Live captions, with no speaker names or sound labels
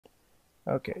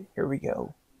Okay, here we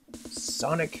go.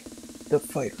 Sonic the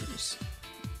Fighters.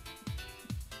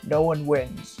 No one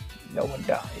wins, no one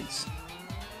dies.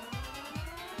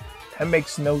 That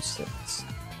makes no sense.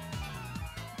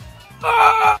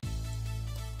 Ah!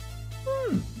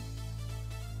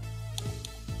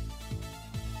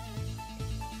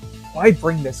 Why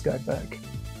bring this guy back?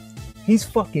 He's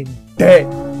fucking dead.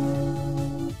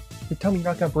 You tell me you're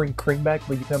not gonna bring Cream back,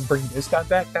 but you're gonna bring this guy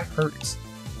back? That hurts.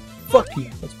 Fuck you.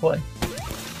 Let's play.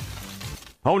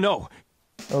 Oh no!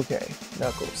 Okay,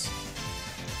 Knuckles.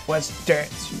 Let's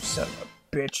dance, you son of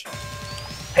a bitch.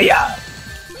 Hey-ya!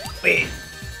 Wait.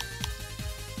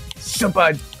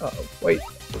 Super. Uh-oh, wait.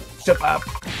 Super.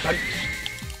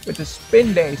 With the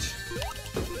spin dash.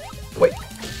 Wait.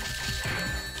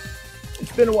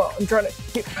 It's been a while. I'm trying to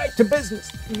get back to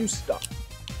business. You stop.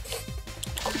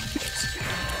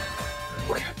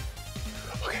 Okay.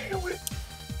 Okay, wait.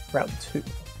 Round 2.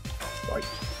 Right.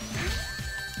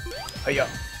 Hey-ya.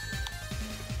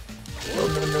 No.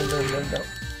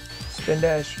 Spin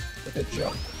dash with a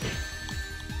jump.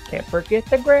 Can't forget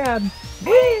the grab.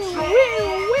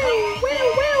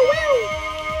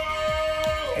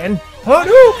 And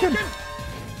Hadouken!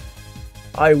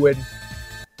 I win.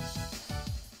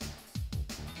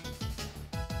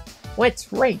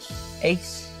 Let's race,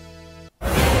 Ace.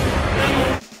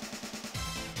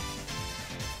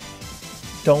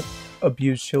 Don't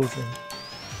abuse children.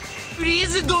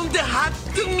 Please don't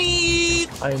hurt me!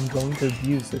 I am going to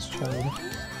abuse this child.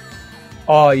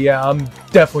 Oh yeah, I'm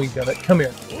definitely gonna. Come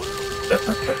here.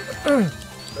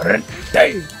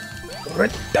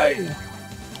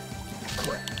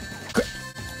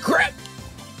 Crap!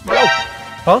 No!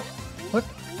 Huh? What?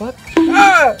 What?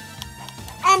 Ah!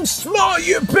 I'm small,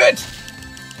 you bitch!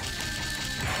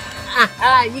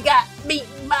 Haha, you got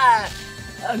beaten by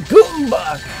a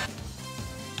Goomba!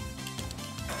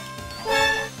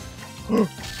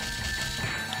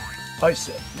 I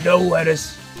said no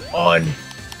lettuce on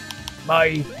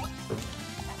my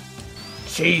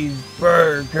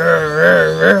cheeseburger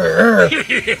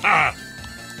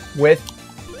with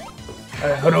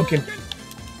a Hadouken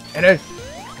and a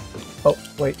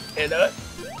and a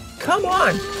come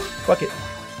on, fuck it.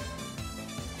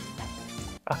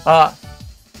 Aha,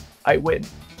 I win.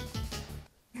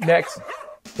 Next,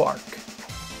 bark.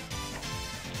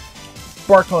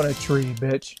 Bark on a tree,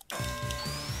 bitch.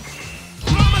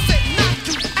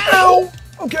 Ow!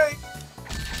 Okay.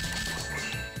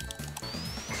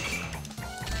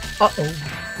 Uh-oh.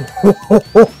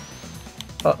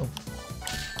 Uh-oh.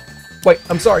 Wait,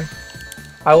 I'm sorry.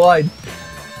 I lied.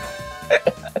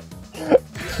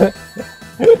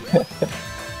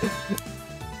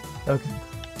 Okay.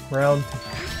 Round.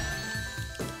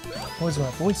 What is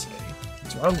my voice today?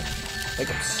 What's wrong with me?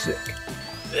 Like I'm sick.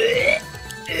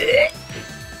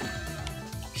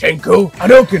 Shenku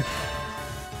Hadouken!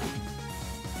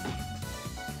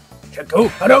 Shenku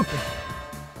Hadouken!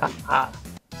 Haha.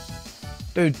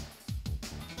 Dude,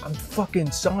 I'm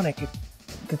fucking Sonic.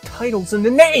 The title's in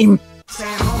the name!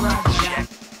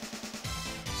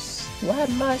 Slap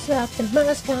myself and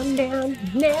must come down.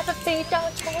 Never feed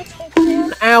dogs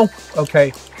down. Ow!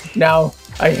 Okay, now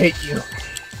I hate you.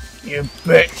 You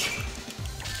bitch.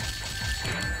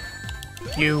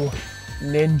 You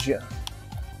ninja.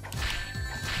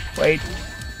 Wait,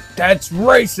 that's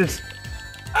racist!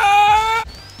 Ah!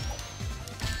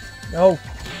 No.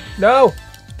 No!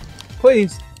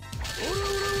 Please.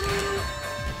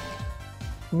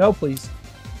 No, please.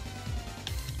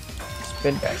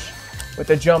 Spin dash. With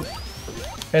a jump.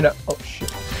 And a... Oh,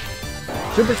 shit.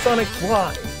 Supersonic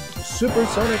Fly.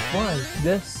 Supersonic Fly.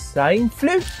 The sign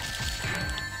flute.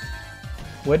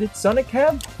 What did Sonic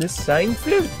have? The sign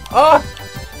flute. Ah!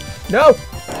 No!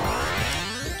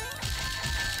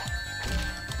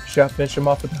 Should I finish him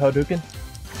off with the Hadouken?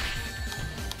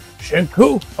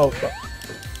 Shenku! Oh, fuck.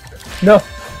 No!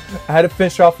 I had to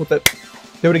finish off with it.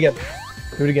 Do it again.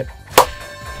 Do it again.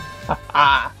 Ha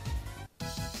ha!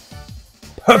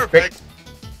 Perfect!